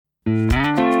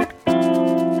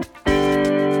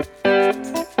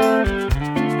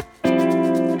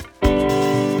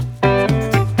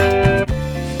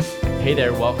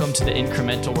welcome to the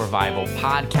Incremental Revival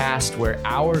podcast, where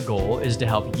our goal is to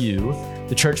help you,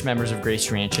 the church members of Grace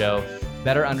Rancho,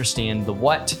 better understand the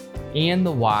what and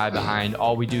the why behind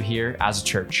all we do here as a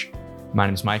church. My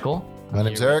name's Michael. My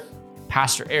name's Eric.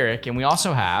 Pastor Eric, and we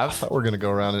also have... I thought we're going to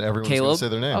go around and everyone's Caleb. going to say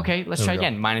their name. Okay, let's try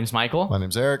again. My name's Michael. My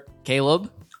name's Eric. Caleb.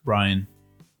 Brian.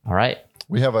 All right.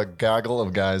 We have a gaggle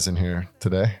of guys in here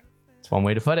today That's one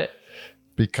way to put it.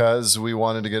 because we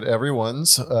wanted to get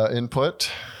everyone's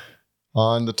input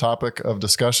on the topic of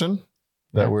discussion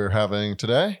that we're having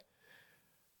today.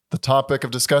 The topic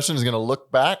of discussion is going to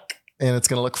look back and it's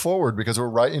going to look forward because we're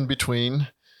right in between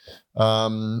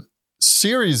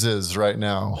series right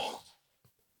now.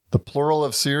 The plural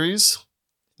of series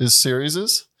is series.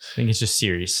 I think it's just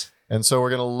series. And so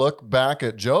we're going to look back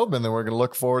at Job and then we're going to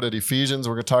look forward at Ephesians.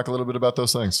 We're going to talk a little bit about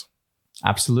those things.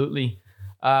 Absolutely.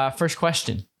 First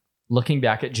question. Looking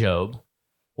back at Job,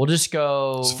 we'll just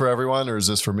go... Is this for everyone or is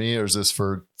this for me or is this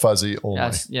for Fuzzy only?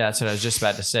 That's what I was just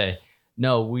about to say.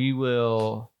 No, we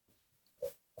will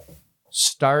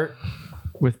start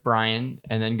with Brian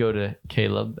and then go to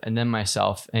Caleb and then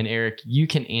myself. And Eric, you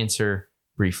can answer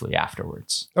briefly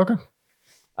afterwards. Okay.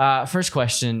 First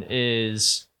question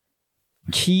is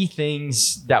key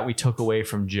things that we took away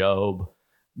from Job,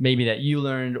 maybe that you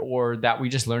learned or that we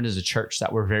just learned as a church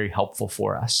that were very helpful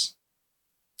for us.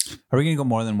 Are we going to go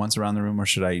more than once around the room, or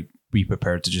should I be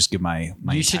prepared to just give my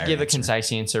You should entire give a answer?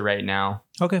 concise answer right now,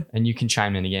 Okay. and you can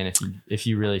chime in again if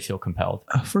you really feel compelled.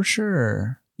 For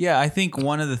sure. Yeah, I think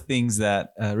one of the things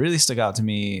that really stuck out to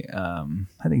me,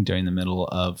 I think during the middle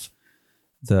of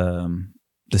the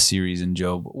series in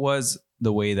Job, was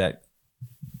the way that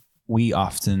we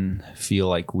often feel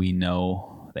like we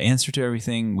know the answer to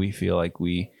everything. We feel like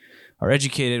we are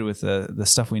educated with the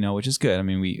stuff we know, which is good. I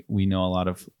mean, we know a lot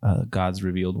of God's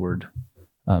revealed word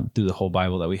through the whole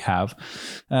Bible that we have.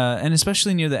 And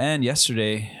especially near the end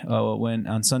yesterday,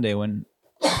 on Sunday, when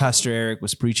Pastor Eric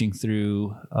was preaching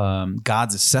through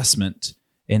God's assessment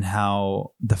and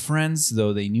how the friends,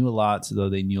 though they knew a lot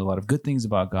of good things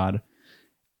about God,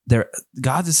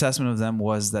 God's assessment of them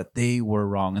was that they were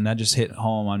wrong. And that just hit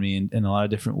home on me in a lot of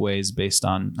different ways based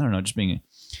on, I don't know, just being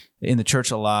in the church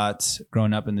a lot,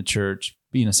 growing up in the church,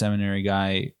 being a seminary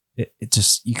guy. It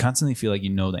just, you constantly feel like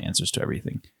you know the answers to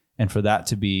everything. And for that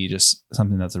to be just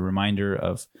something that's a reminder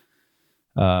of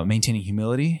maintaining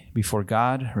humility before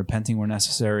God, repenting where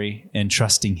necessary, and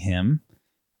trusting Him,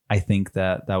 I think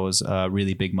that was a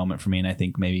really big moment for me. And I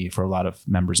think maybe for a lot of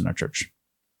members in our church.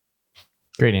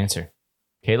 Great answer.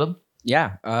 Caleb?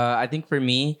 Yeah. I think for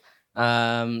me,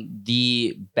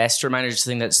 the best reminder, just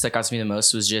thing that stuck out to me the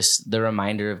most was just the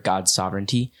reminder of God's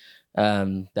sovereignty.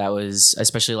 That was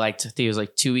especially I think it was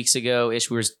like 2 weeks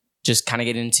ago-ish. We were just kind of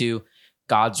getting into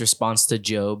God's response to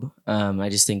Job. I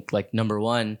just think number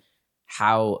one,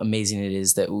 how amazing it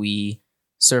is that we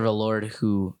serve a Lord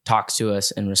who talks to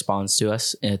us and responds to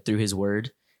us through His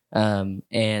word.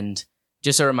 And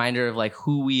just a reminder of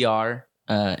who we are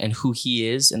and who He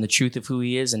is and the truth of who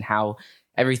He is and how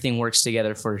everything works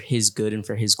together for His good and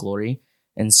for His glory.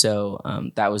 And so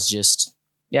that was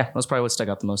that was probably what stuck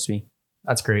out the most to me.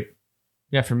 That's great.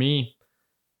 Yeah, for me,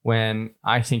 when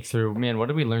I think through, what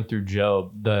did we learn through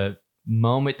Job? The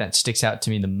moment that sticks out to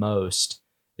me the most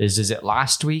is it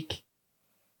last week?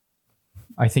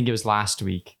 I think it was last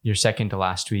week, your second to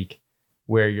last week,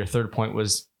 where your third point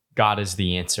was God is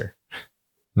the answer.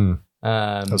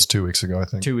 That was 2 weeks ago, I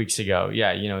think. 2 weeks ago.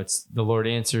 Yeah. It's the Lord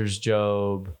answers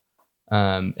Job.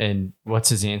 And what's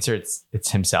His answer?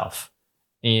 It's Himself.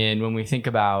 And when we think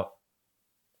about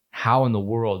how in the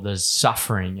world does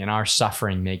suffering and our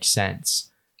suffering make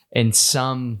sense, in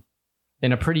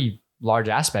a pretty large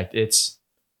aspect, it's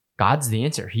God's the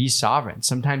answer. He's sovereign.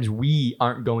 Sometimes we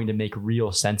aren't going to make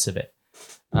real sense of it.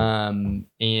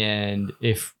 And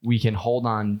if we can hold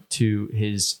on to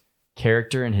His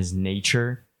character and His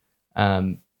nature,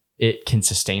 it can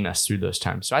sustain us through those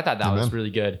times. So I thought that was really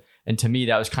good. And to me,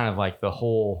 that was kind of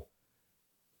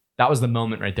that was the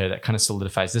moment right there that kind of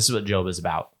solidifies this is what Job is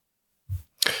about.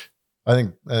 I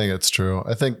think that's true.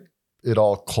 I think it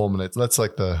all culminates. That's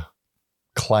like the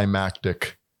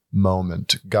climactic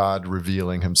moment, God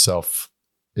revealing Himself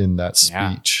in that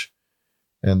speech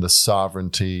and the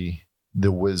sovereignty,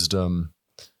 the wisdom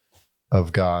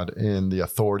of God and the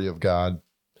authority of God,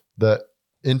 the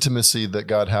intimacy that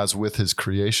God has with His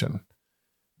creation,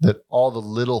 that all the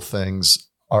little things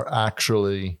are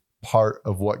actually part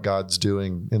of what God's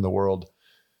doing in the world.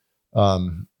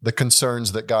 The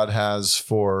concerns that God has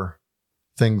for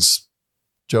things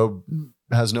Job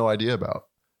has no idea about.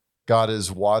 God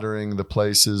is watering the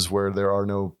places where there are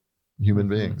no human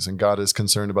beings, and God is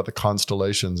concerned about the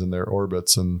constellations and their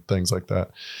orbits and things like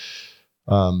that.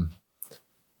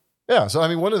 Yeah. So, I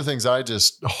mean, one of the things I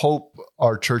just hope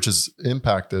our church is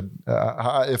impacted,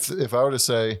 if I were to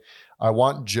say, I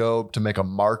want Job to make a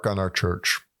mark on our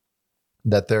church,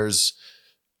 that there's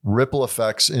ripple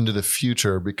effects into the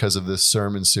future because of this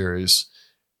sermon series,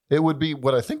 it would be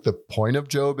what I think the point of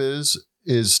Job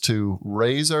is to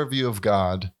raise our view of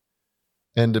God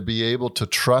and to be able to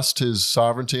trust his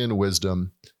sovereignty and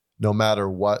wisdom no matter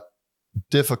what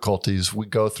difficulties we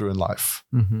go through in life.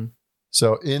 Mm-hmm.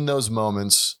 So in those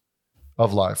moments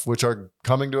of life, which are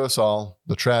coming to us all,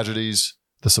 the tragedies,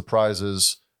 the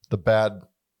surprises, the bad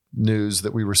news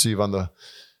that we receive on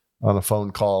a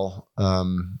phone call,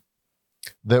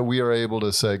 that we are able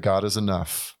to say, God is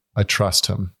enough. I trust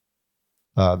him.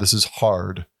 This is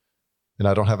hard and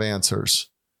I don't have answers,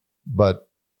 but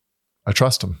I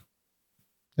trust him.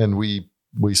 And we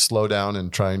slow down in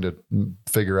trying to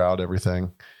figure out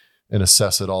everything and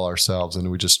assess it all ourselves. And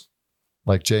we just,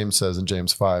 like James says in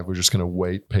James 5, we're just going to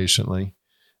wait patiently,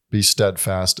 be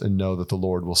steadfast, and know that the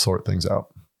Lord will sort things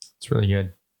out. It's really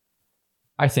good.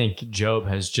 I think Job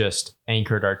has just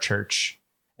anchored our church.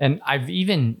 And I've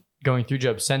even, going through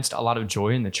Job, sensed a lot of joy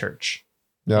in the church.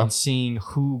 Yeah. And seeing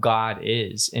who God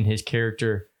is and his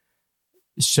character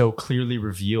so clearly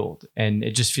revealed. And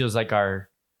it just feels like our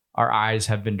eyes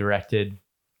have been directed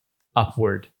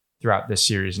upward throughout this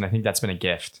series. And I think that's been a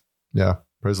gift. Yeah.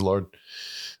 Praise the Lord.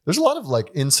 There's a lot of like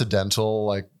incidental,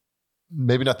 like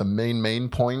maybe not the main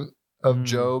point of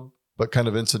Job, but kind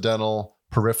of incidental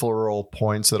peripheral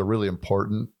points that are really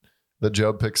important that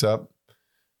Job picks up.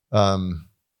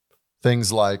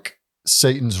 Things like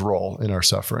Satan's role in our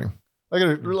suffering.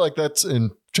 Like that's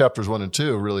in chapters 1 and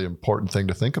 2, a really important thing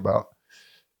to think about.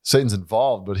 Satan's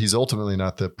involved, but he's ultimately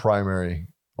not the primary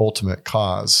ultimate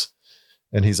cause.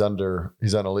 And he's on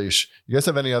a leash. You guys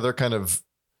have any other kind of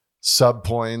sub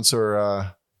points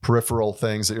or peripheral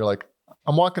things that you're like,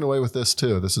 I'm walking away with this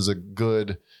too. This is a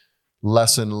good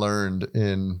lesson learned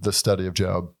in the study of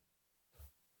Job.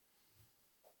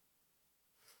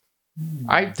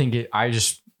 I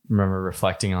just remember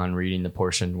reflecting on reading the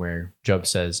portion where Job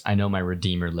says, I know my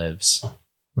Redeemer lives.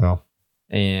 Well,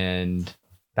 and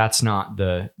that's not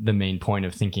the main point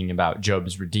of thinking about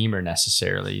Job's Redeemer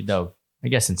necessarily, though I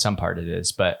guess in some part it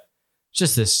is, but it's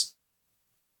just this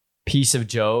piece of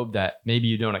Job that maybe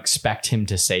you don't expect him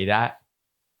to say that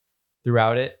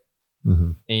throughout it.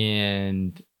 Mm-hmm.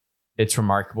 And it's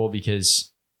remarkable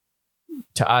because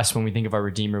to us, when we think of our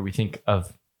Redeemer, we think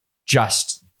of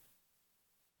just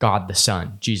God the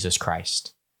Son, Jesus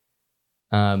Christ,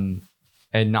 and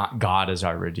not God as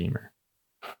our Redeemer.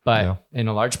 But in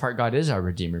a large part, God is our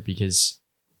Redeemer, because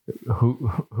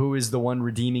who is the one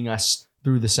redeeming us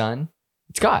through the Son?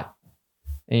 It's God.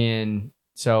 And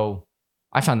so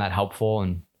I found that helpful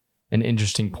and an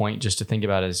interesting point just to think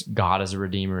about as God as a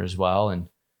Redeemer as well. And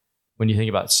when you think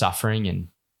about suffering,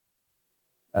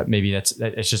 and maybe it's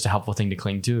just a helpful thing to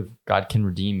cling to. God can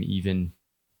redeem even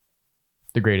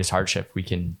the greatest hardship we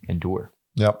can endure.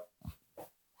 Yep.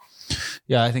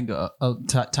 Yeah, I think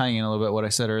tying in a little bit what I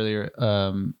said earlier,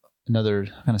 another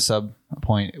kind of sub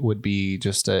point would be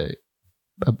just a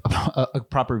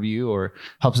proper view, or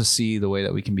helps us see the way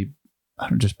that we can be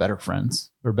just better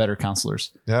friends or better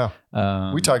counselors. Yeah.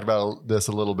 We talked about this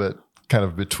a little bit kind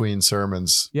of between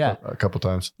sermons a couple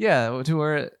times. Yeah. To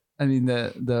where, I mean,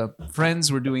 the friends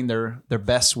were doing their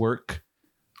best work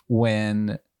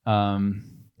when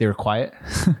they were quiet,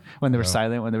 when they were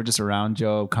silent, when they were just around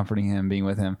Job, comforting him, being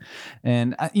with him.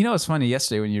 And it's funny,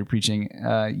 yesterday when you were preaching,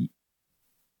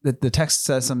 the text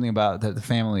says something about the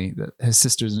family, his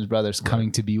sisters and his brothers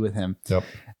coming to be with him. Yep.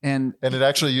 And it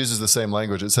actually uses the same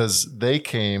language. It says they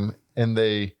came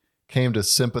to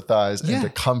sympathize and to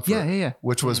comfort,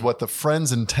 which was what the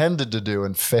friends intended to do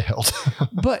and failed.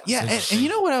 But and you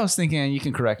know what I was thinking, and you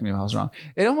can correct me if I was wrong.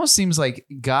 It almost seems like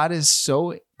God is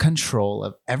so control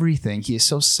of everything. He is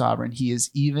so sovereign. He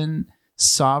is even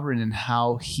sovereign in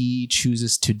how he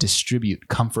chooses to distribute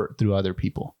comfort through other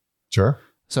people. Sure.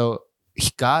 So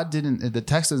the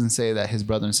text doesn't say that his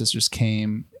brother and sisters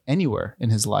came anywhere in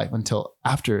his life until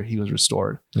after he was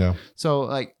restored. Yeah. So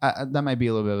that might be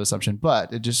a little bit of an assumption,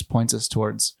 but it just points us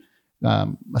towards a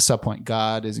sub point.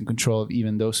 God is in control of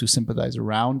even those who sympathize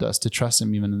around us, to trust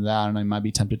him even in that. And I might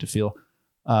be tempted to feel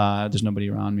there's nobody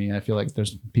around me. I feel like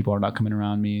there's people are not coming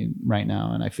around me right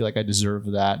now. And I feel like I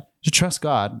deserve that, to trust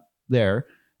God there,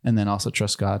 and then also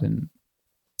trust God. And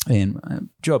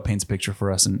Job paints a picture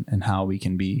for us and how we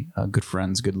can be good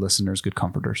friends, good listeners, good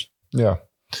comforters. Yeah.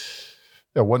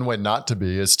 Yeah. One way not to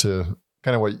be is to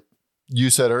kind of what you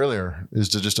said earlier, is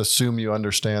to just assume you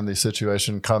understand the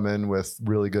situation, come in with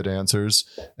really good answers,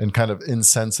 and kind of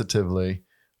insensitively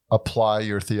apply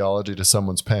your theology to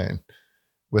someone's pain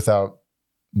without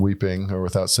weeping or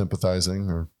without sympathizing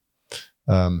or,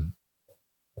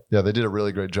 they did a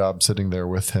really great job sitting there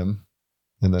with him,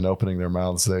 and then opening their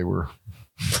mouths. They were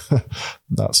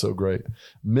not so great.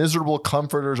 Miserable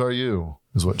comforters are you,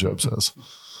 is what Job says.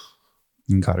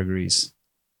 And God agrees.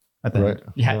 Right?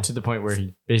 Yeah, to the point where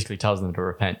he basically tells them to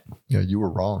repent. Yeah, you were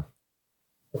wrong.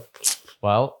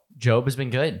 Well, Job has been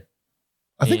good.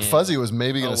 I think And- Fuzzy was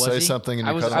maybe going Oh, to was say he? something, and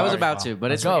I you was cut him I was off. about to, but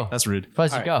Let's it's go. That's rude.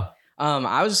 Fuzzy, All go.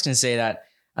 I was just gonna say that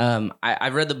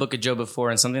I've read the book of Job before,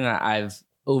 and something that I've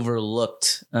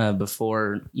overlooked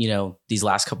before, these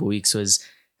last couple of weeks was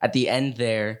at the end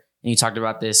there, and you talked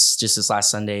about this just this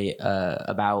last Sunday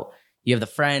about you have the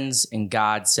friends, and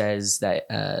God says that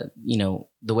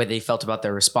the way they felt about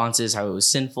their responses, how it was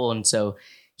sinful, and so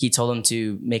He told them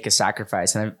to make a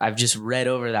sacrifice. And I've just read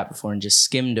over that before and just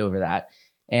skimmed over that,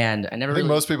 and I never. I think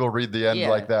most people read the end Yeah,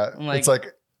 like that. I'm like-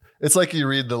 It's like you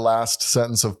read the last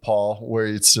sentence of Paul, where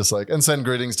it's just like, and send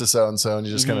greetings to so and so, and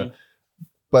you just kind of.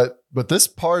 But this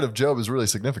part of Job is really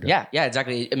significant. Yeah,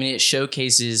 exactly. I mean, it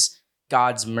showcases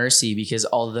God's mercy because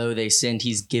although they sinned,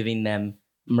 He's giving them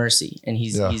mercy, and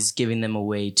He's giving them a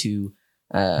way to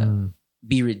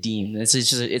be redeemed. It's a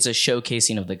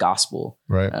showcasing of the gospel,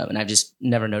 Right. and I've just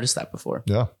never noticed that before.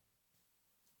 Yeah.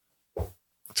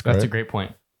 That's great. That's a great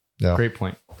point. Yeah. Great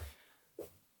point.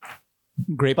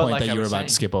 Great But point like that I you were was about saying-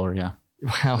 to skip over. Yeah.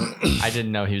 Well, I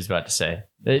didn't know he was about to say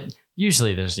it.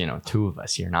 Usually there's, 2 of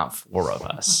us here, not 4 of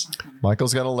us.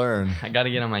 Michael's got to learn. I got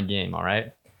to get on my game. All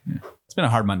right. It's been a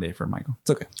hard Monday for Michael. It's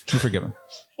okay. You forgive him.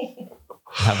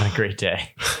 Having a great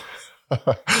day.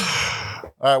 All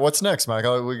right. What's next,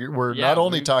 Michael? We're Yeah, not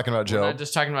only talking about We're not Job.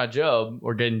 just talking about Job.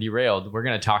 We're getting derailed. We're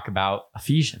going to talk about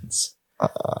Ephesians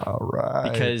All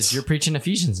right. because you're preaching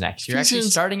Ephesians next. You're actually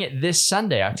Ephesians- starting it this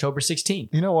Sunday, October 16th.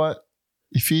 You know what?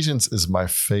 Ephesians is my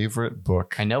favorite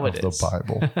book I know of it the is.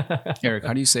 Bible. Eric,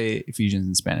 how do you say Ephesians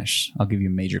in Spanish? I'll give you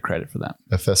major credit for that.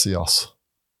 Ephesios.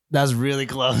 That was really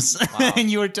close. Wow.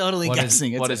 And you were totally What is-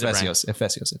 guessing. what It's is it, Brian?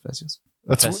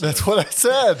 Ephesios. That's what I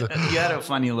said. You had a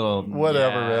funny little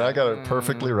Whatever, Yeah. man. I got it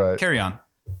perfectly right. carry on.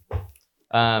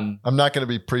 I'm not going to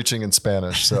be preaching in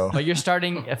Spanish, so But you're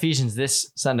starting Ephesians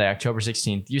this Sunday, October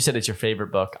 16th. You said it's your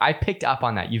favorite book. I picked up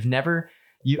on that.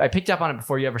 I picked up on it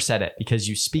before you ever said it because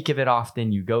you speak of it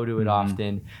often. You go to it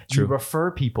often. True. You refer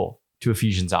people to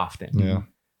Ephesians often. yeah.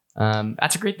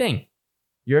 That's a great thing.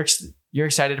 You're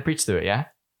excited to preach through it, yeah?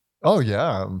 Oh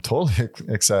yeah, I'm totally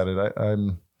excited.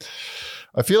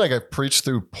 I feel like I've preached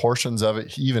through portions of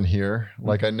it even here.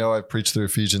 Like I know I've preached through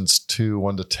Ephesians 2,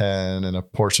 1-10 and a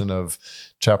portion of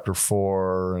chapter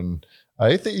 4. And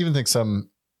I even think some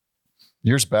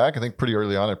years back, I think pretty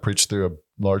early on, I preached through a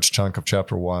large chunk of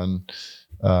chapter 1.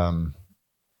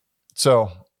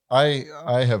 So I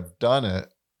have done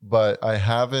it, but I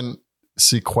haven't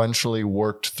sequentially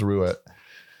worked through it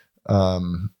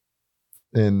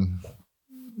in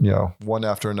one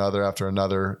after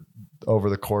another over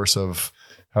the course of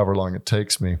however long it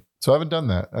takes me. So I haven't done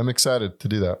that. I'm excited to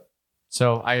do that.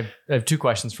 So I have 2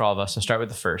 questions for all of us. I'll start with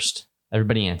the first.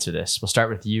 Everybody answer this. We'll start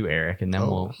with you, Eric, and then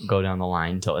we'll go down the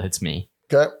line until it hits me.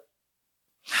 Okay.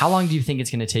 How long do you think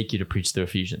it's going to take you to preach through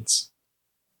Ephesians?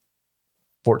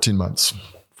 14 months.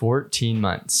 14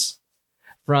 months.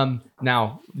 From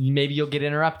now, maybe you'll get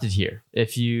interrupted here.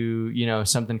 If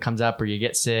something comes up or you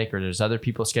get sick or there's other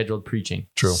people scheduled preaching.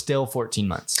 True. Still 14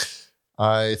 months.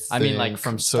 I mean, like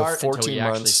from start until we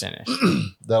actually finish.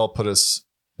 That'll put us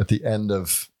at the end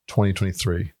of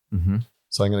 2023. Mm-hmm.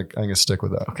 So I'm gonna stick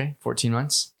with that. Okay, 14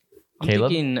 months. I'm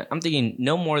Caleb? thinking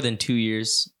no more than 2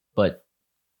 years, but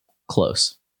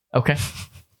close. Okay.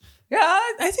 Yeah,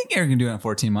 I think Eric can do it in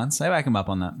 14 months. I back him up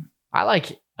on that. I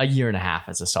like a year and a half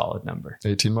as a solid number.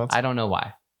 18 months. I don't know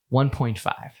why.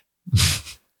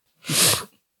 1.5.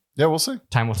 Yeah, we'll see.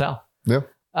 Time will tell. Yeah.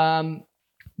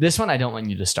 This one I don't want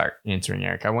you to start answering,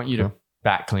 Eric. I want you to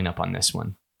back clean up on this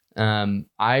one.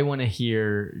 I want to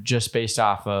hear just based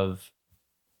off of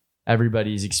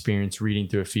everybody's experience reading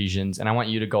through Ephesians, and I want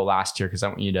you to go last here because I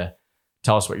want you to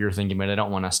tell us what you're thinking, but I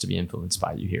don't want us to be influenced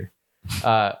by you here.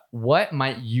 What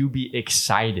might you be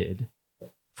excited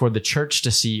for the church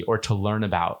to see or to learn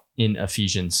about in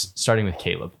Ephesians, starting with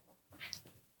Caleb?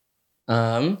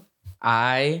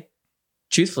 I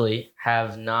truthfully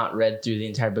have not read through the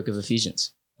entire book of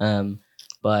Ephesians.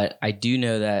 But I do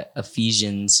know that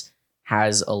Ephesians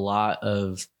has a lot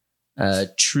of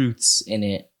truths in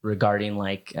it regarding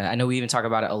I know we even talk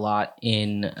about it a lot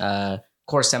in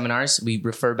core seminars. We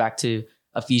refer back to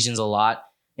Ephesians a lot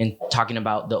in talking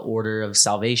about the order of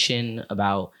salvation,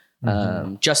 about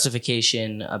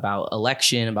justification, about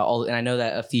election, about all. And I know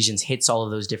that Ephesians hits all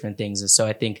of those different things. And so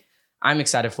I think I'm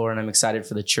excited for it, and I'm excited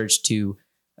for the church to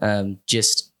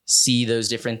just see those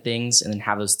different things and then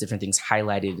have those different things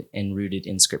highlighted and rooted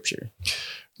in Scripture.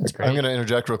 That's great. I'm going to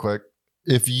interject real quick.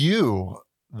 If you,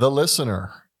 the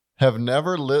listener, have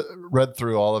never read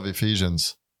through all of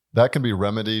Ephesians, that can be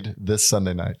remedied this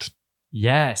Sunday night,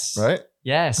 Yes. right?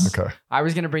 Yes. Okay. I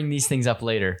was going to bring these things up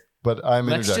later. But I'm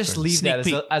Let's interjecting. just leave Sneak that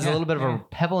peek. as a little bit of Yeah. a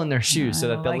pebble in their shoes so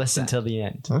that they'll like listen that. till the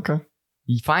end. Okay.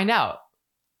 You find out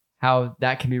how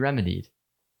that can be remedied.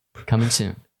 Coming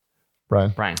soon.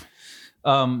 Brian. Brian.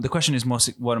 The question is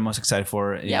what I'm most excited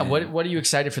for. Yeah. What are you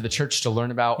excited for the church to learn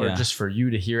about, or Yeah. just for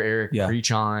you to hear Eric Yeah.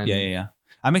 preach on? Yeah.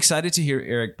 I'm excited to hear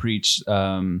Eric preach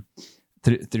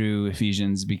through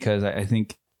Ephesians, because I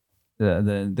think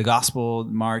the gospel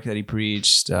mark that he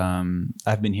preached,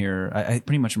 I've been here. I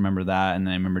pretty much remember that, and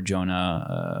then I remember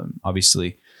Jonah,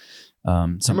 obviously.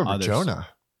 Some I remember others. Jonah.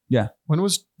 Yeah. When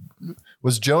was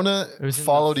Jonah It was in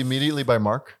followed the- immediately by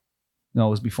Mark? No,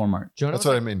 it was before Mark. Jonah That's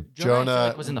was what I mean. Jonah, I feel Jonah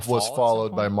like, was in the fall at some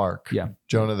followed by point. Mark. Yeah.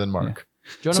 Jonah, then Mark.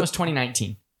 Jonah was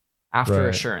 2019 after Right.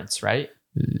 Assurance, right?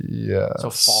 Yeah. So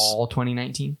fall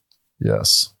 2019.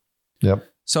 Yes. Yep.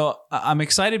 So I'm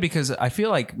excited because I feel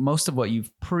like most of what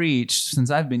you've preached since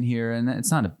I've been here, and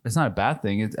it's not a bad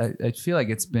thing. I feel like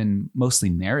it's been mostly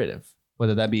narrative,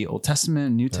 whether that be Old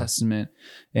Testament, New Testament,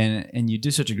 and you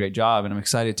do such a great job. And I'm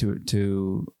excited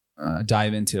to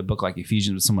dive into a book like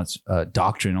Ephesians with so much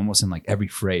doctrine, almost in like every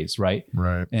phrase, right?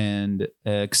 Right. And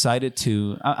excited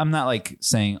to. I'm not like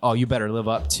saying, "Oh, you better live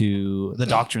up to the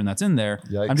doctrine that's in there."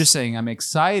 Yikes. I'm just saying I'm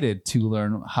excited to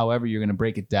learn however you're going to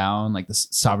break it down, like the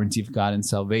sovereignty of God in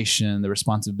salvation, the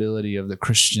responsibility of the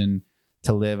Christian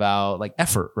to live out like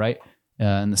effort, right?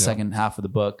 In the second half of the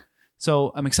book.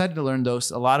 So I'm excited to learn those.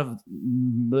 A lot of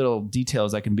little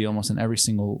details that can be almost in every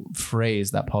single phrase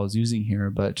that Paul is using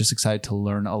here, but just excited to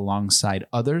learn alongside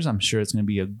others. I'm sure it's going to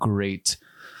be a great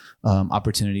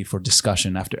opportunity for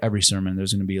discussion after every sermon.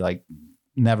 There's going to be like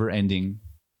never ending,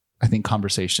 I think,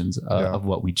 conversations of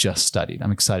what we just studied.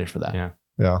 I'm excited for that. Yeah.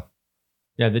 Yeah.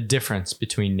 Yeah. The difference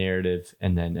between narrative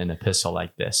and then an epistle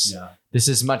like this. Yeah. This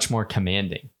is much more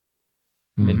commanding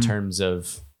in Mhm. terms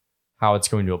of how it's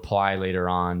going to apply later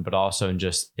on, but also in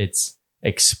just its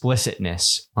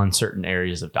explicitness on certain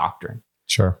areas of doctrine.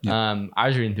 Sure. I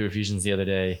was reading through Ephesians the other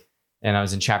day, and I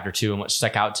was in chapter 2, and what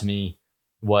stuck out to me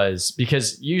was,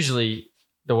 because usually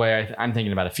the way I'm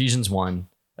thinking about Ephesians 1,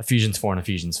 Ephesians 4, and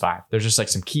Ephesians 5, there's just like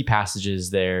some key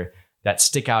passages there that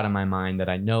stick out in my mind that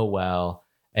I know well.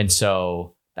 And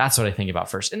so that's what I think about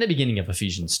first in the beginning of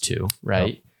Ephesians 2,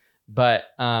 right? Yep.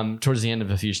 But towards the end of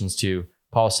Ephesians 2,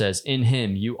 Paul says, in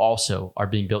him, you also are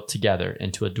being built together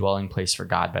into a dwelling place for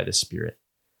God by the Spirit.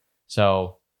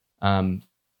 So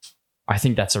I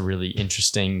think that's a really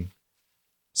interesting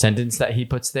sentence that he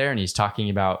puts there. And he's talking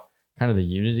about kind of the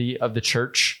unity of the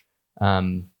church.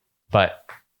 But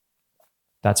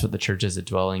that's what the church is, a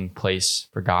dwelling place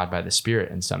for God by the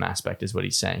Spirit in some aspect is what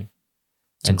he's saying.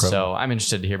 And incredible. so I'm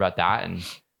interested to hear about that and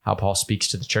how Paul speaks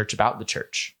to the church about the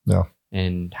church. Yeah.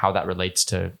 And how that relates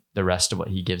to the rest of what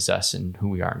he gives us and who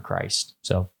we are in Christ.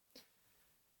 So,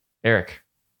 Eric,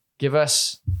 give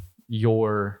us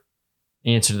your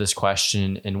answer to this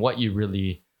question and what you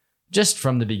really, just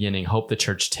from the beginning, hope the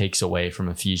church takes away from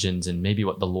Ephesians, and maybe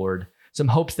what the Lord, some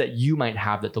hopes that you might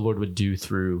have that the Lord would do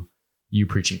through you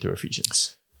preaching through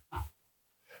Ephesians.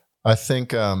 I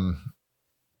think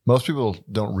most people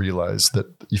don't realize that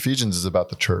Ephesians is about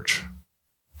the church.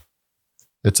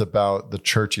 It's about the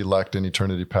church elect in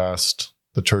eternity past,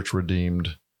 the church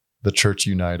redeemed, the church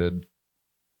united,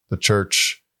 the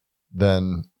church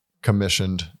then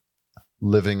commissioned,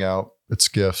 living out its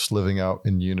gifts, living out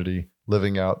in unity,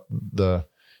 living out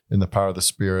in the power of the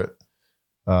Spirit,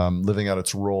 living out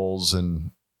its roles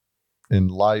in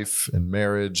life, in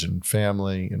marriage, and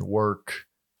family, and work,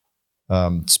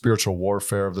 spiritual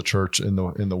warfare of the church in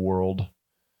the world.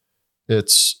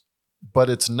 But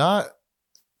it's not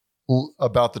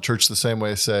about the church the same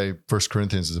way, say, 1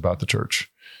 Corinthians is about the church.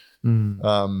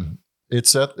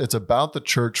 It's about the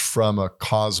church from a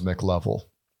cosmic level.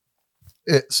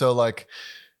 So like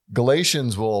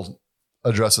Galatians will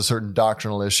address a certain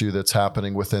doctrinal issue that's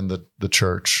happening within the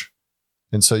church.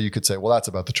 And so you could say, well, that's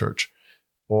about the church.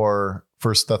 Or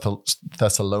 1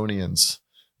 Thessalonians.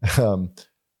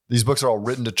 These books are all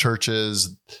written to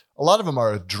churches. A lot of them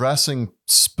are addressing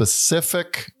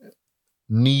specific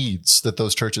needs that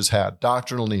those churches had,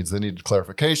 doctrinal needs. They needed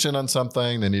clarification on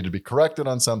something. They needed to be corrected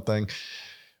on something.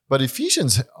 But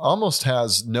Ephesians almost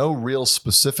has no real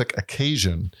specific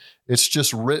occasion. It's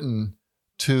just written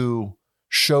to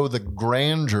show the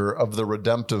grandeur of the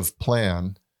redemptive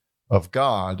plan of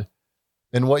God.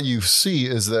 And what you see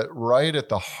is that right at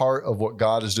the heart of what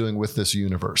God is doing with this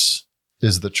universe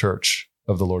is the church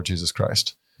of the Lord Jesus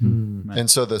Christ. Mm. And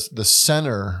so the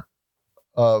center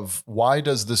of why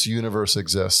does this universe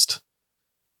exist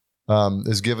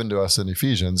is given to us in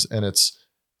Ephesians, and it's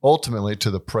ultimately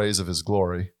to the praise of his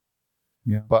glory.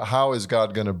 Yeah. But how is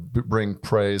God going to bring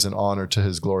praise and honor to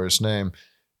his glorious name?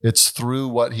 It's through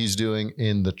what he's doing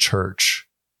in the church,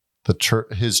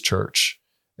 his church,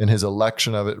 and his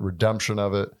election of it, redemption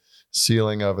of it,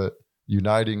 sealing of it,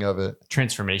 uniting of it,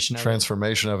 Transformation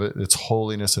of it. its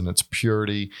holiness and its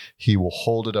purity. He will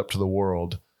hold it up to the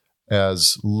world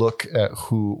as look at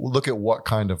what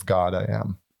kind of God I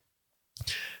am.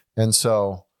 And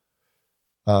so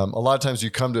a lot of times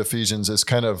you come to Ephesians as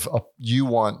kind of you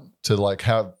want to like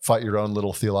fight your own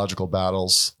little theological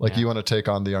battles. Like you want to take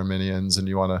on the Arminians, and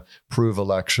you want to prove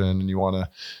election, and you want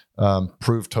to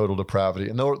prove total depravity.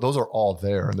 And those are all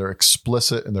there, and they're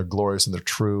explicit, and they're glorious, and they're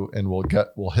true, and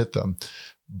we'll hit them.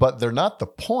 But they're not the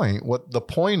point. What the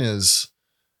point is,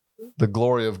 the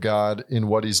glory of God in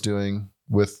what he's doing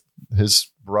with his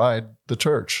bride, the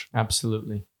church.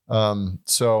 Absolutely.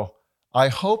 So I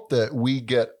hope that we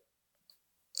get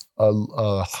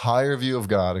a higher view of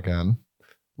God again,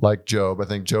 like Job. I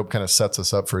think Job kind of sets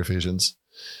us up for Ephesians.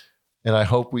 And I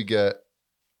hope we get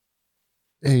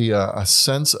a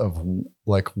sense of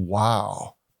like,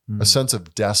 wow, a sense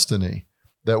of destiny,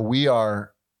 that we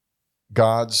are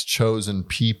God's chosen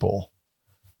people,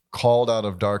 called out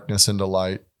of darkness into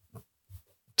light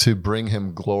to bring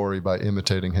him glory by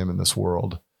imitating him in this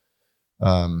world.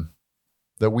 That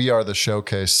we are the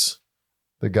showcase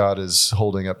that God is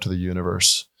holding up to the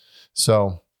universe.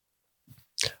 So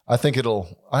I think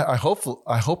I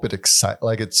hope it excites,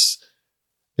 like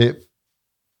it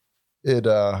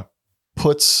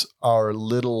puts our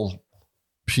little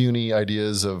puny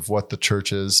ideas of what the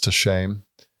church is to shame,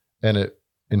 and it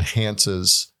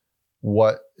enhances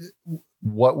what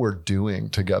we're doing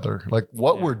together. Like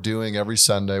what we're doing every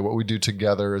Sunday, what we do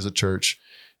together as a church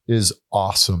is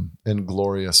awesome and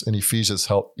glorious. And Ephesians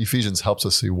helps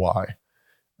us see why.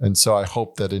 And so I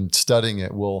hope that in studying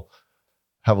it, we'll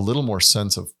have a little more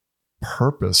sense of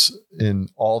purpose in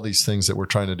all these things that we're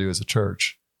trying to do as a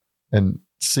church, and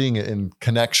seeing it in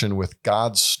connection with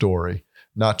God's story,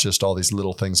 not just all these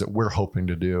little things that we're hoping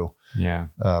to do. Yeah.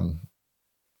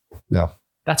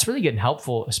 That's really good and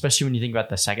helpful, especially when you think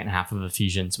about the second half of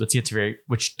Ephesians,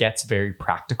 which gets very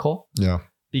practical. Yeah.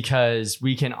 Because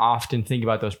we can often think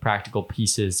about those practical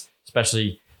pieces,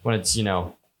 especially when it's,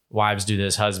 wives do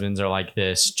this, husbands are like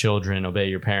this, children obey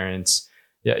your parents.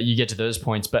 Yeah, you get to those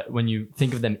points. But when you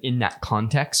think of them in that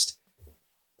context,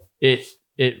 it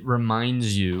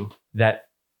reminds you that,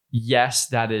 yes,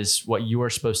 that is what you are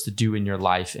supposed to do in your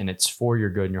life, and it's for your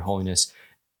good and your holiness.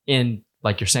 And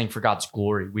like you're saying, for God's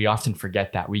glory. We often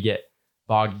forget that. We get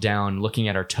bogged down looking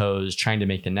at our toes, trying to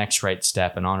make the next right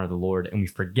step and honor the Lord. And we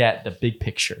forget the big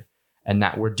picture, and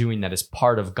that we're doing that as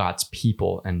part of God's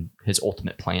people and his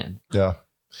ultimate plan. Yeah.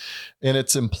 And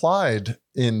it's implied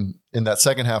in that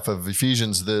second half of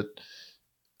Ephesians that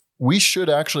we should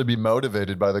actually be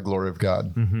motivated by the glory of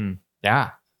God. Mm-hmm. Yeah.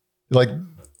 Like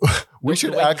we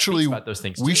should actually, about those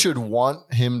things we too. should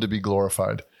want him to be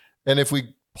glorified. And if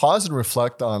we pause and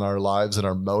reflect on our lives and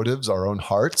our motives, our own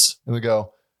hearts, and we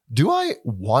go, do I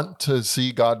want to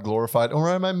see God glorified, or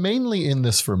am I mainly in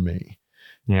this for me?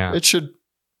 Yeah. It should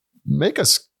make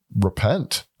us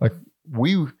repent. Like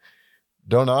we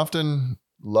don't often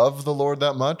love the Lord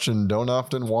that much and don't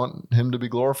often want him to be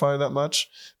glorified that much.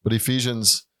 But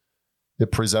Ephesians,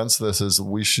 it presents this as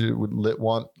we should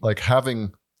want, like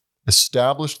having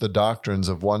established the doctrines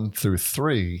of 1 through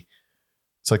 3,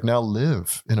 it's like now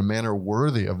live in a manner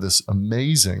worthy of this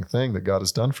amazing thing that God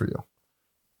has done for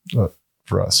you,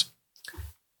 for us.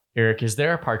 Eric, is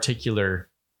there a particular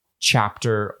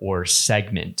chapter or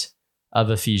segment of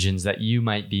Ephesians that you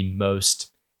might be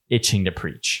most itching to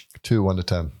preach? 2, 1 to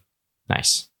 10.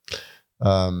 Nice.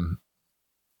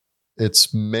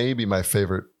 It's maybe my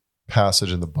favorite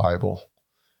passage in the Bible.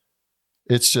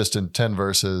 It's just in 10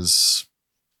 verses,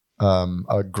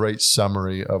 a great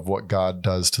summary of what God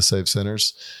does to save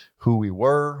sinners, who we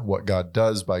were, what God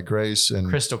does by grace, and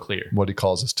crystal clear what he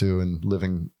calls us to in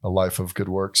living a life of good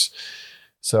works.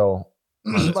 So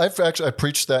I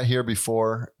preached that here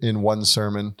before in one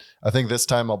sermon. I think this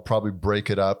time I'll probably break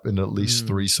it up into at least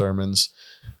 3 sermons.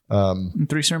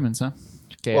 3 sermons, huh?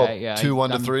 Okay. Well, 2, 1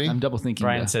 to 3. I'm double thinking.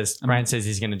 Brian says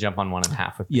he's going to jump on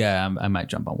 1.5 with me. Yeah, I might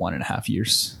jump on 1.5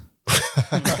 years.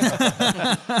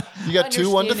 You got 2,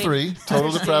 1 to 3,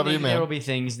 total depravity of There will man. be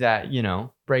things that,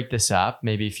 break this up.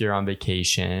 Maybe if you're on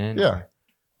vacation. Yeah. Or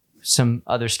some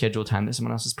other scheduled time that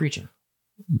someone else is preaching.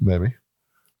 Maybe.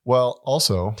 Well,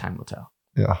 also, Time will tell.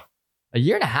 yeah. A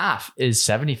year and a half is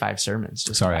 75 sermons.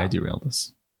 Just Sorry, about. I derailed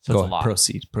this. So Go it's a on, lot.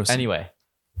 Proceed. Anyway,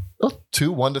 Oh,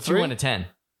 2, 1 to 2, 3. 1 to 10.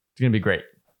 It's going to be great.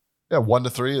 Yeah, 1 to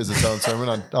 3 is its own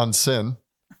sermon on sin.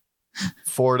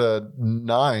 4 to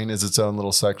 9 is its own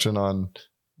little section on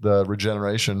the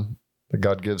regeneration that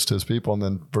God gives to his people. And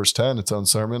then verse 10, its own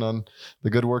sermon on the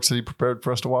good works that he prepared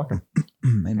for us to walk in.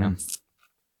 Amen.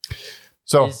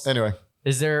 So Is- anyway,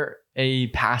 Is there a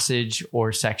passage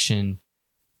or section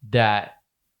that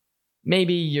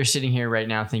maybe you're sitting here right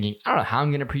now thinking, I don't know how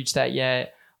I'm going to preach that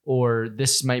yet, or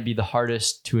this might be the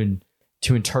hardest to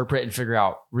interpret and figure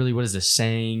out really what is this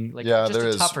saying? Like, Yeah, just there a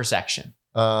is. tougher section.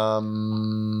 let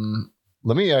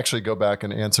me actually go back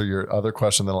and answer your other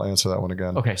question. Then I'll answer that one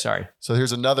again. Okay, sorry. So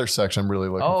here's another section I'm really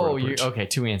looking Oh, for. you okay?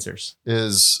 2 answers.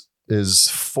 Is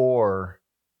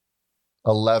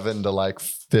 4:11 to like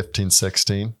 15,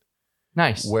 16.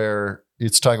 Nice. Where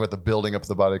it's talking about the building up of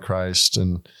the body of Christ.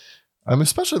 And I'm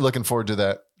especially looking forward to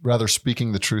that, rather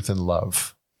speaking the truth in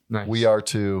love. Nice. We are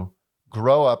to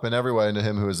grow up in every way into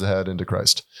him who is the head, into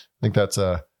Christ. I think that's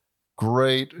a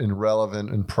great and relevant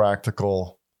and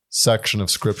practical section of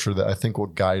scripture that I think will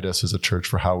guide us as a church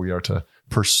for how we are to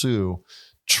pursue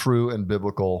true and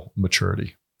biblical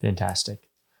maturity. Fantastic.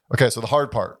 Okay, so the hard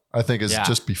part, I think, is Yeah,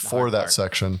 just the before hard that part.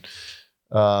 section,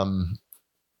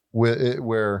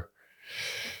 where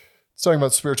it's talking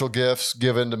about spiritual gifts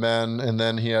given to men, and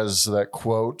then he has that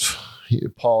quote.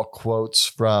 Paul quotes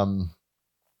from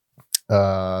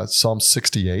Psalm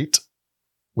 68,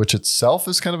 which itself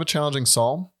is kind of a challenging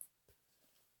psalm.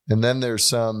 And then there's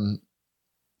some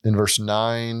in verse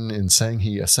 9 in saying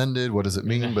he ascended. What does it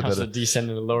mean? But also that descend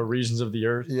in the lower regions of the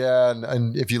earth. yeah,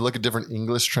 and if you look at different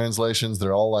English translations,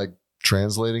 they're all like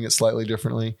translating it slightly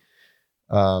differently.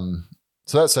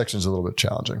 So that section is a little bit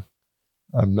challenging.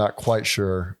 I'm not quite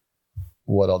sure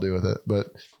what I'll do with it, but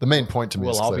the main point to me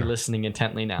We'll is all clear. be listening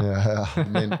intently now. Yeah,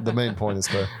 the main point is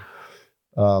clear.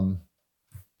 I'm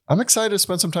excited to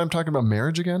spend some time talking about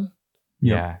marriage again.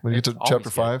 Yeah. When you get to It's always chapter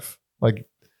good. 5, like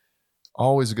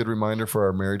always a good reminder for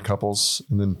our married couples,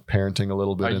 and then parenting a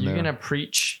little bit Are in you there. going to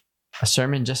preach a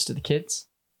sermon just to the kids?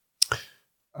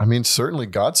 I mean, certainly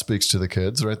God speaks to the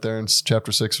kids right there in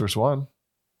chapter 6, verse 1.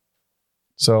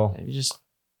 So Maybe just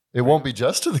it won't be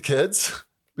just to the kids, it'll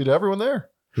be to everyone there.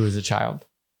 who is a child?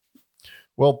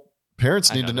 Well,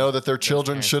 parents I need know to know that their Those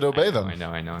children parents- should obey I them. know.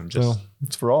 I'm just. So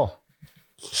it's for all.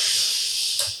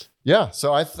 Yeah.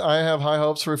 So I have high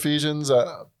hopes for Ephesians.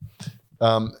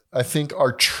 I think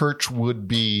our church will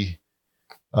be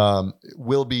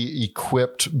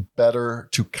equipped better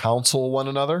to counsel one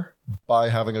another by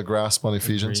having a grasp on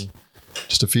Ephesians. Agree.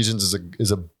 Just Ephesians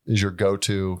is your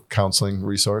go-to counseling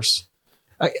resource.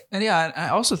 I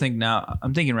also think now,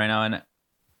 I'm thinking right now, and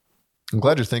I'm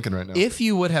glad you're thinking right now. if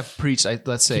you would have preached, let's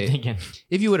Keep say, thinking.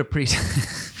 if you would have preached,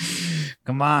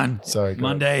 come on, Sorry, go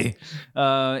Monday.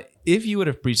 If you would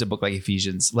have preached a book like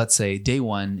Ephesians, let's say day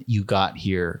one, you got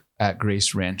here at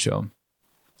Grace Rancho.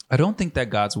 I don't think that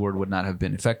God's word would not have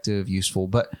been effective, useful,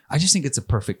 but I just think it's a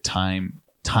perfect time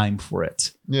for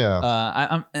it. Yeah.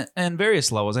 I'm and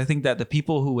various levels. I think that the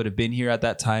people who would have been here at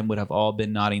that time would have all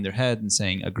been nodding their head and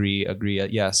saying, agree,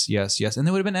 yes, and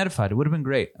they would have been edified. It would have been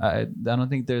great. I don't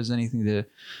think there's anything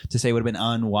to say would have been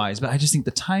unwise, but I just think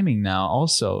the timing now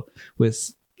also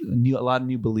with a lot of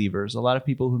new believers, a lot of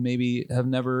people who maybe have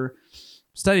never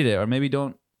studied it or maybe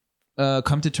don't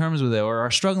come to terms with it or are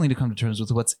struggling to come to terms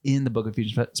with what's in the book of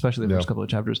Ephesians, especially the Yeah. first couple of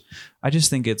chapters. I just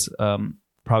think it's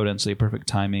providentially perfect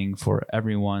timing for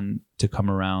everyone to come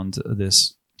around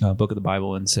this book of the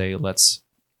Bible and say, let's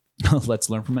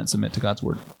learn from it and submit to God's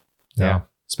word. Yeah.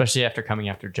 Especially after coming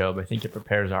after Job, I think it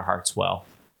prepares our hearts well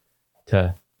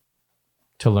to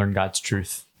learn God's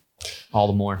truth all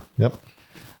the more. Yep.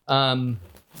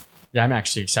 Yeah, I'm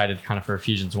actually excited kind of for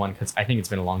Ephesians 1 because I think it's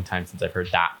been a long time since I've heard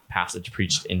that passage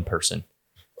preached in person.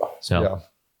 So,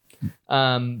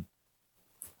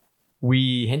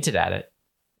 we hinted at it,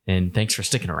 and thanks for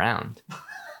sticking around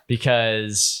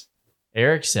because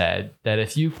Eric said that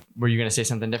were you going to say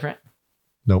something different?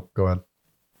 Nope. Go ahead.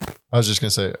 I was just going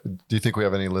to say, do you think we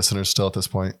have any listeners still at this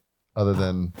point other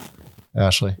than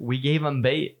Ashley? We gave him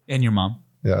bait. And your mom.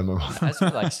 Yeah. and my mom. That's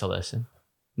what likes to listen.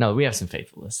 No, we have some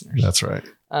faithful listeners. That's right.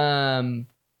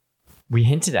 We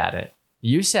hinted at it.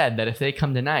 You said that if they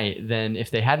come tonight, then if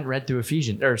they hadn't read through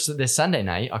Ephesians, or this Sunday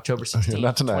night, October 16th,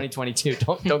 Not tonight. 2022,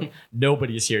 don't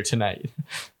nobody is here tonight.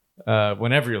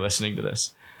 Whenever you're listening to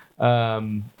this,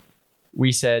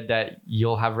 we said that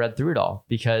you'll have read through it all,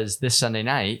 because this Sunday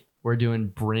night we're doing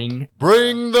Bring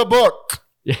the book.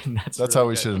 Yeah, That's really how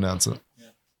we good. should announce it.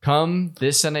 Come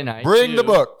this Sunday night. Bring the to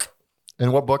book.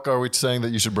 And what book are we saying that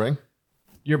you should bring?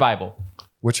 Your Bible,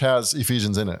 Which has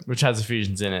Ephesians in it. which has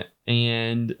Ephesians in it.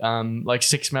 And like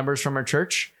 6 members from our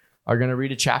church are going to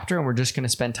read a chapter, and we're just going to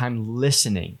spend time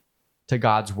listening to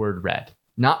God's word read.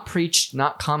 Not preached,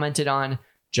 not commented on,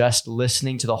 just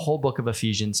listening to the whole book of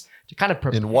Ephesians to kind of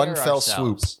prepare In one fell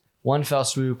ourselves. One fell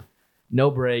swoop, no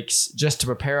breaks, just to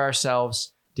prepare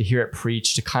ourselves to hear it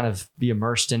preached, to kind of be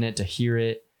immersed in it, to hear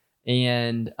it.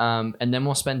 And then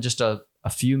we'll spend just a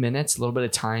few minutes, a little bit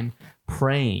of time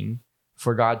praying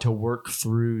for God to work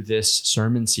through this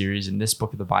sermon series in this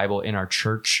book of the Bible in our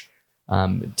church,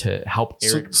 to help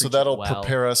Eric. So preach that'll it well.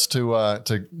 prepare us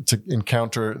to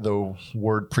encounter the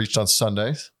word preached on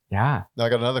Sundays. Yeah. Now I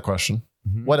got another question.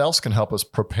 Mhm. What else can help us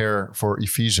prepare for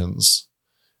Ephesians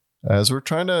as we're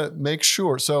trying to make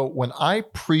sure? So when I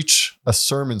preach a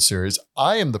sermon series,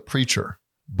 I am the preacher,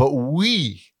 but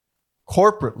we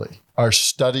corporately are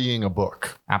studying a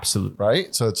book, Absolutely.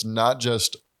 right? So it's not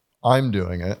just I'm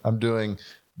doing it. I'm doing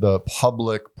the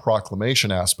public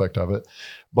proclamation aspect of it.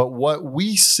 But what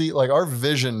we see, like our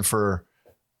vision for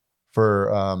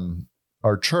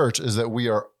our church, is that we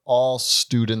are all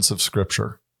students of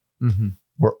Scripture. Mm-hmm.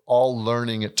 We're all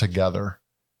learning it together.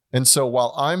 And so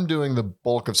while I'm doing the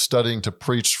bulk of studying to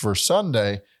preach for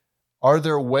Sunday, are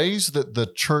there ways that the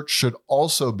church should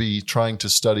also be trying to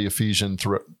study Ephesians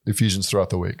throughout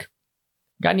the week?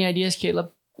 Got any ideas,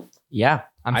 Caleb? Yeah.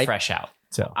 I'm fresh out.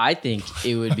 So I think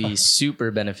it would be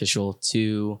super beneficial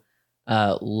to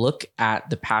look at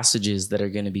the passages that are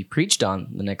going to be preached on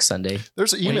the next Sunday.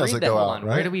 There's When you emails read that go hold out, on,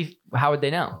 Where do right? how would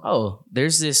they know? Oh,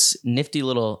 there's this nifty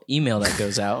little email that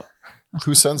goes out.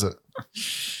 Who sends it?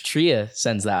 Tria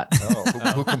sends that.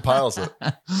 Oh, who compiles it?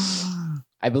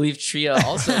 I believe Tria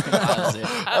also compiles it.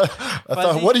 I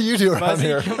thought, what do you do around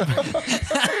here?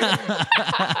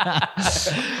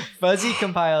 Fuzzy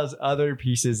compiles other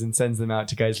pieces and sends them out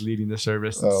to guys leading the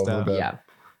service and Oh, stuff. my bad. Yeah.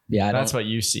 Yeah. I That's don't- what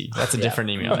you see. That's a Yeah. different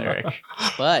email, Eric.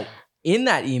 But in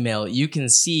that email, you can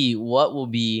see what will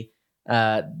be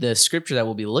the scripture that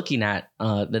we'll be looking at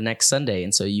the next Sunday.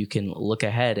 And so you can look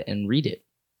ahead and read it.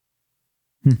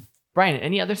 Brian,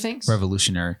 any other things?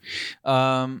 Revolutionary.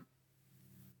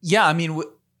 Yeah, I mean,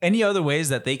 any other ways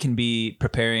that they can be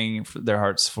preparing for their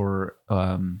hearts for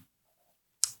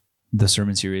the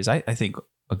sermon series? I think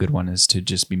a good one is to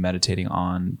just be meditating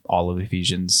on all of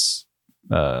Ephesians,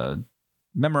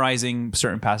 memorizing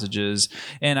certain passages.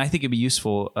 And I think it'd be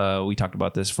useful. We talked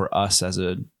about this for us as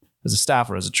a staff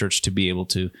or as a church to be able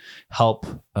to help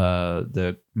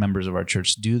the members of our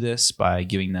church do this by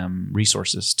giving them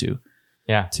resources to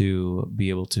be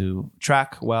able to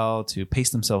track well, to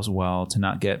pace themselves well, to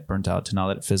not get burnt out, to not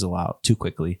let it fizzle out too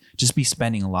quickly. Just be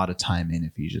spending a lot of time in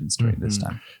Ephesians during this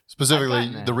time. Specifically, I've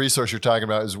gotten that. the resource you're talking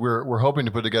about is we're hoping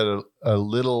to put together a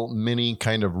little mini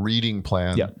kind of reading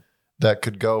plan Yep. that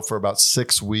could go for about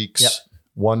 6 weeks, Yep.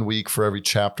 1 week for every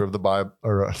chapter of the Bible,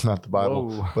 or not the Bible,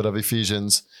 Whoa. but of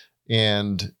Ephesians,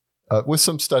 and with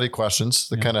some study questions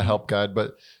that kind of help guide.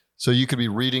 But so you could be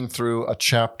reading through a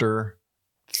chapter,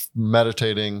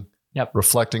 meditating,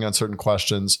 reflecting on certain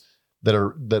questions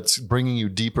that's bringing you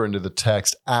deeper into the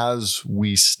text as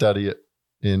we study it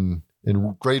in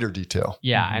greater detail.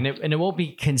 Yeah, and it won't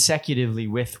be consecutively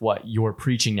with what you're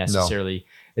preaching necessarily.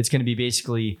 It's going to be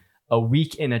basically a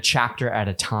week in a chapter at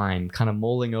a time, kind of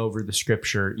mulling over the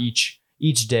scripture each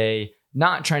day,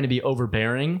 not trying to be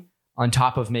overbearing on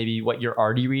top of maybe what you're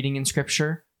already reading in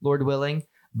scripture, Lord willing,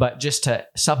 but just to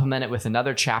supplement it with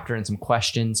another chapter and some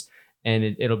questions. And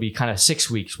it'll be kind of 6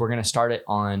 weeks. We're going to start it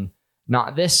on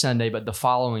not this Sunday, but the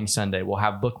following Sunday. We'll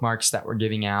have bookmarks that we're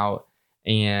giving out,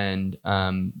 and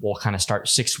we'll kind of start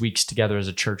 6 weeks together as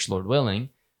a church, Lord willing.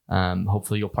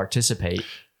 Hopefully you'll participate.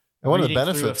 And one of the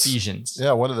Reading through benefits, Ephesians.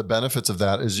 yeah, one of the benefits of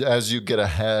that is as you get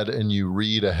ahead and you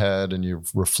read ahead and you're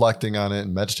reflecting on it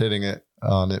and meditating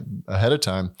on it ahead of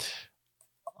time,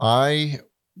 I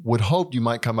would hope you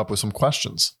might come up with some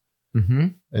questions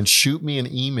and shoot me an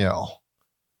email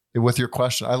with your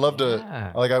question. I love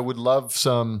Yeah. I would love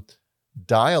some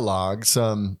dialogue,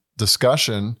 some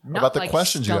discussion Not about the like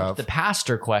questions you stump have. the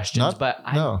pastor questions, Not- but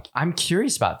no. I'm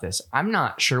curious about this. I'm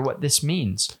not sure what this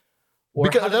means. Or how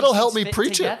Because do that'll these help things me fit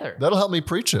preach together? it. That'll help me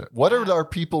preach it. What are our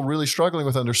people really struggling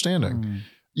with understanding?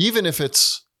 Even if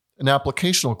it's an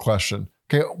applicational question.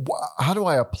 Okay, how do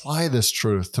I apply this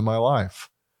truth to my life?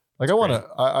 Like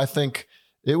I think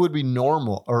it would be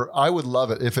normal, or I would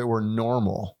love it if it were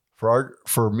normal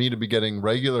for me to be getting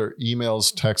regular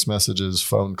emails, text messages,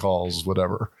 phone calls,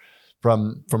 whatever,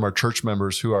 from our church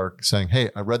members who are saying, "Hey,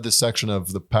 I read this section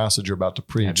of the passage you're about to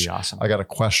preach. That'd be awesome. I got a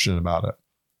question about it.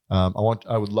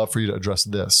 I would love for you to address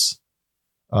this."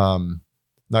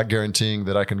 Not guaranteeing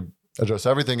that I can address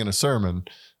everything in a sermon,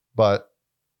 but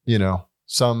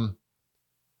some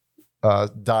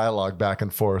dialogue back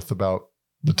and forth about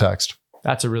the text.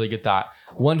 That's a really good thought.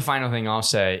 One final thing I'll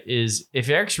say is if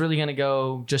Eric's really going to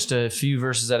go just a few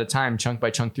verses at a time, chunk by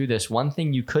chunk through this, one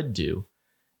thing you could do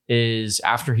is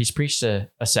after he's preached a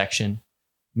section,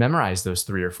 memorize those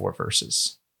 3 or 4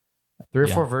 verses. 3 or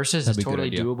 4 verses is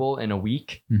totally doable in a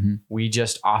week. Mm-hmm. We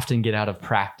just often get out of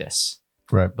practice.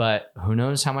 Right. But who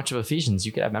knows how much of Ephesians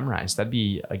you could have memorized. That'd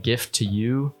be a gift to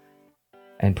you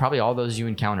and probably all those you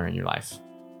encounter in your life.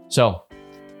 So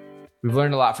we've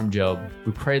learned a lot from Job.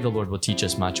 We pray the Lord will teach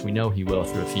us much. We know he will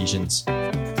through Ephesians.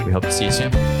 We hope to see you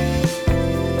soon.